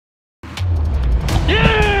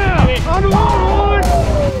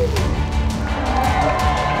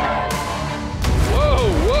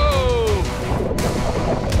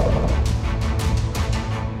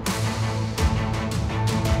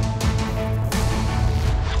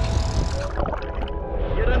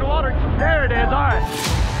all right.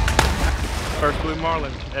 First blue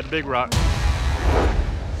marlin at Big Rock.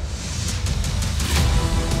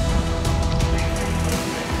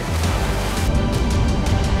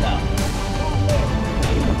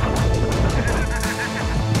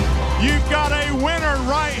 You've got a winner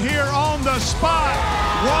right here on the spot.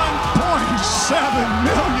 $1.7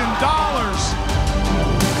 million.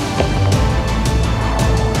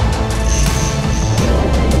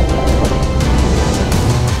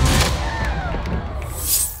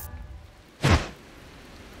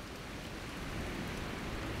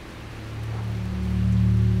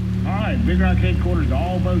 Big Rock headquarters to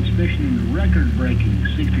all boats fishing in the record-breaking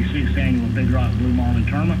 66th annual Big Rock Blue Marlin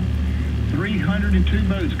Tournament. 302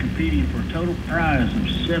 boats competing for a total prize of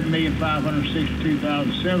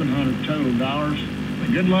 $7,562,700 total dollars.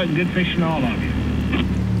 But good luck and good fishing, all of you.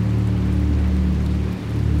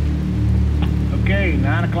 Okay,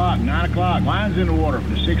 9 o'clock. Lines in the water for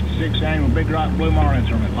the 66th annual Big Rock Blue Marlin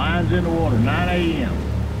Tournament. Lines in the water, 9 a.m.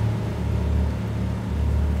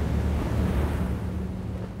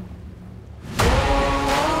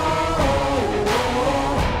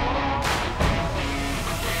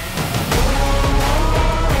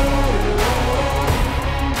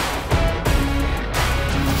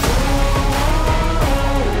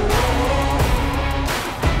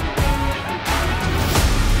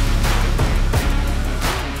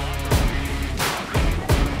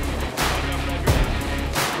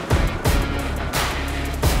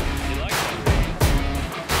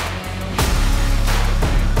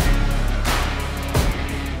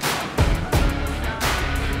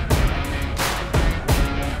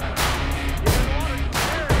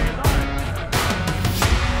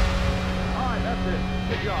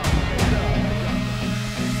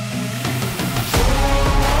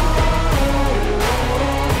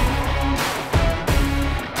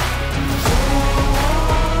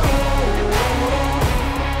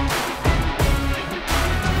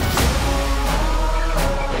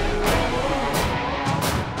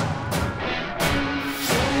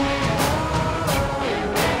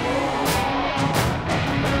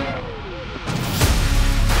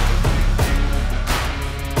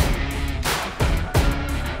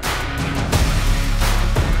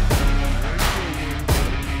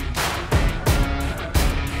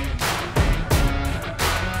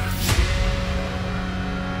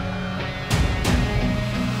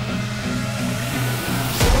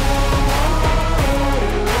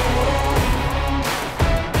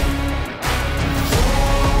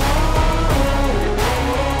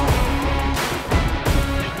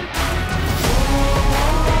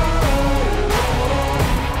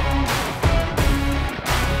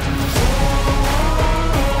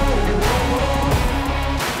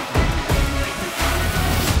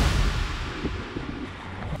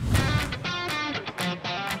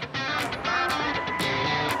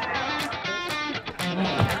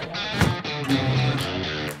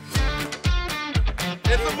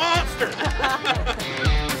 It's a monster!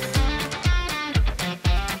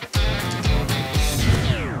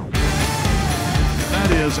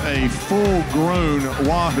 That is a full-grown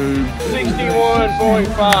wahoo.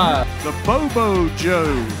 61.5. The Bobo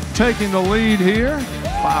Joe taking the lead here.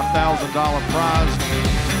 $5,000 prize.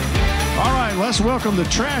 All right, let's welcome the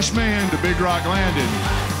trash man to Big Rock Landing.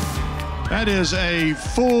 That is a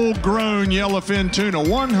full-grown yellowfin tuna,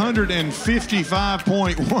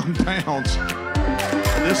 155.1 pounds.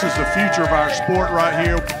 This is the future of our sport right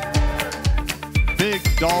here. Big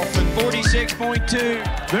dolphin. 46.2.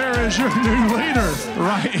 There is your new leader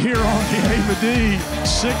right here on the A.V.D.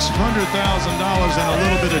 $600,000 and a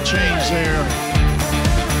little bit of change there.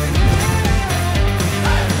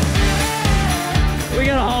 We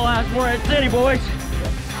got a haul out for that city, boys.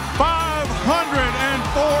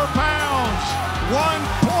 504 pounds,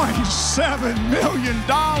 $1.7 million.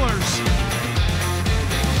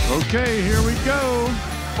 Okay, here we go.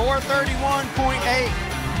 431.8.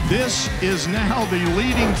 This is now the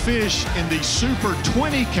leading fish in the Super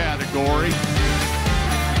 20 category.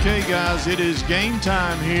 Okay, guys, it is game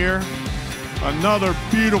time here. Another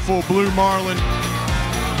beautiful blue marlin.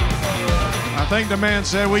 I think the man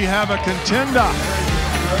said we have a contender.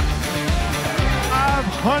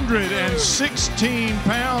 516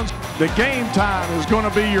 pounds. The game time is going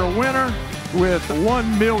to be your winner with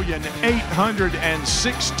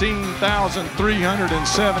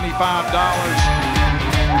 $1,816,375.